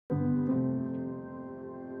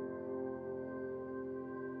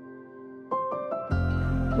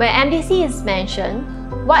When MDC is mentioned,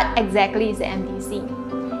 what exactly is the MDC?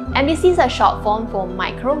 MDC is a short form for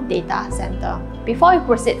Micro Data Center. Before we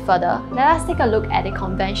proceed further, let us take a look at a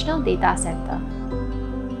conventional data center.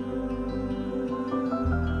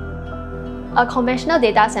 A conventional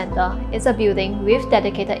data center is a building with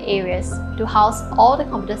dedicated areas to house all the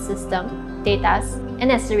computer system, data, and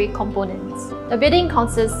necessary components. The building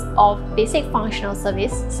consists of basic functional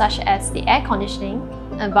service such as the air conditioning,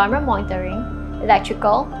 environment monitoring,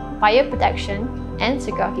 electrical, fire protection, and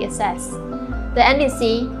security access. The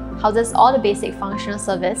MDC houses all the basic functional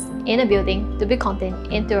service in a building to be contained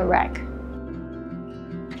into a rack.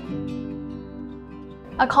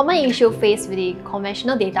 A common issue faced with the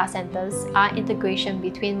conventional data centers are integration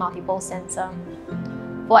between multiple sensors.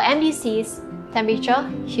 For MDCs, temperature,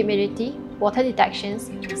 humidity, water detections,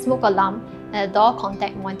 smoke alarm, and door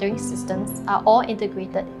contact monitoring systems are all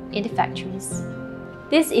integrated in the factories.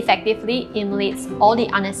 This effectively eliminates all the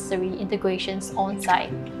unnecessary integrations on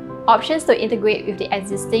site. Options to integrate with the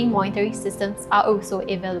existing monitoring systems are also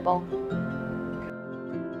available.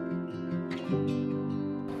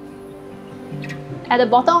 At the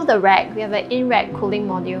bottom of the rack, we have an in-rack cooling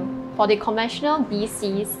module. For the conventional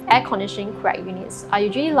DCs, air conditioning rack units are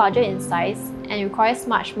usually larger in size and requires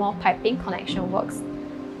much more piping connection works.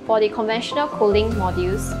 For the conventional cooling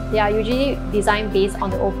modules, they are usually designed based on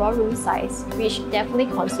the overall room size, which definitely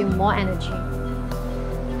consume more energy.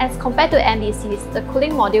 As compared to MDCs, the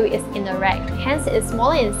cooling module is in the rack, hence it is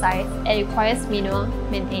smaller in size and requires minimal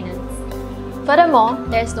maintenance. Furthermore,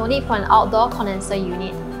 there is no need for an outdoor condenser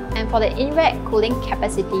unit, and for the in-rack cooling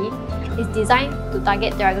capacity, is designed to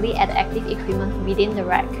target directly at the active equipment within the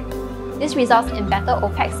rack. This results in better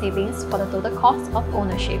OPEX savings for the total cost of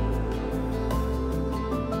ownership.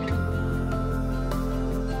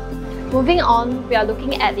 Moving on, we are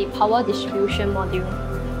looking at the power distribution module.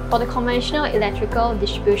 For the conventional electrical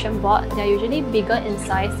distribution board, they are usually bigger in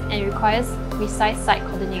size and requires precise site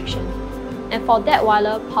coordination. And for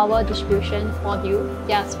Datwyler power distribution module,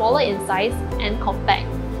 they are smaller in size and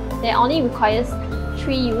compact. They only requires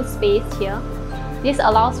 3U space here. This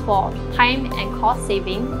allows for time and cost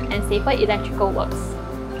saving and safer electrical works.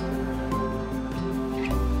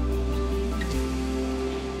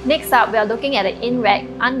 Next up, we are looking at the in-rack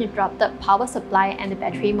uninterrupted power supply and the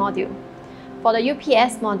battery module. For the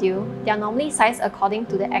UPS module, they are normally sized according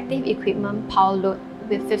to the active equipment power load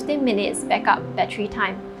with 15 minutes backup battery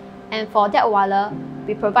time. And for Datwyler,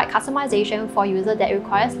 we provide customization for users that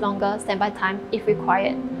requires longer standby time if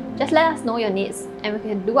required. Just let us know your needs and we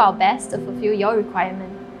can do our best to fulfill your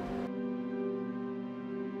requirement.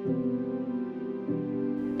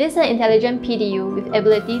 This is an intelligent PDU with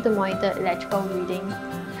ability to monitor electrical reading,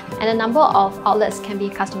 and the number of outlets can be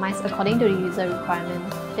customized according to the user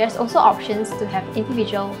requirement. There's also options to have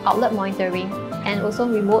individual outlet monitoring and also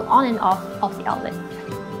remote on and off of the outlet.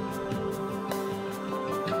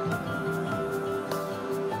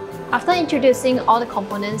 After introducing all the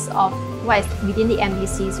components of what is within the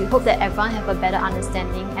MDCs, we hope that everyone have a better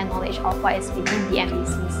understanding and knowledge of what is within the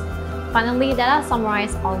MDCs. Finally, let us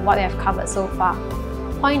summarize on what we have covered so far.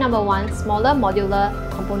 Point number 1, smaller modular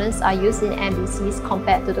components are used in MDCs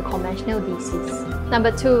compared to the conventional DCs.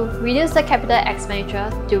 Number 2, reduce the capital expenditure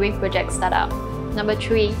during project startup. Number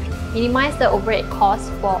 3, minimize the overhead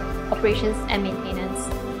costs for operations and maintenance.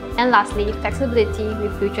 And lastly, flexibility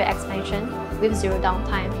with future expansion with zero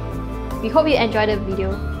downtime. We hope you enjoyed the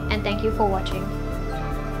video and thank you for watching.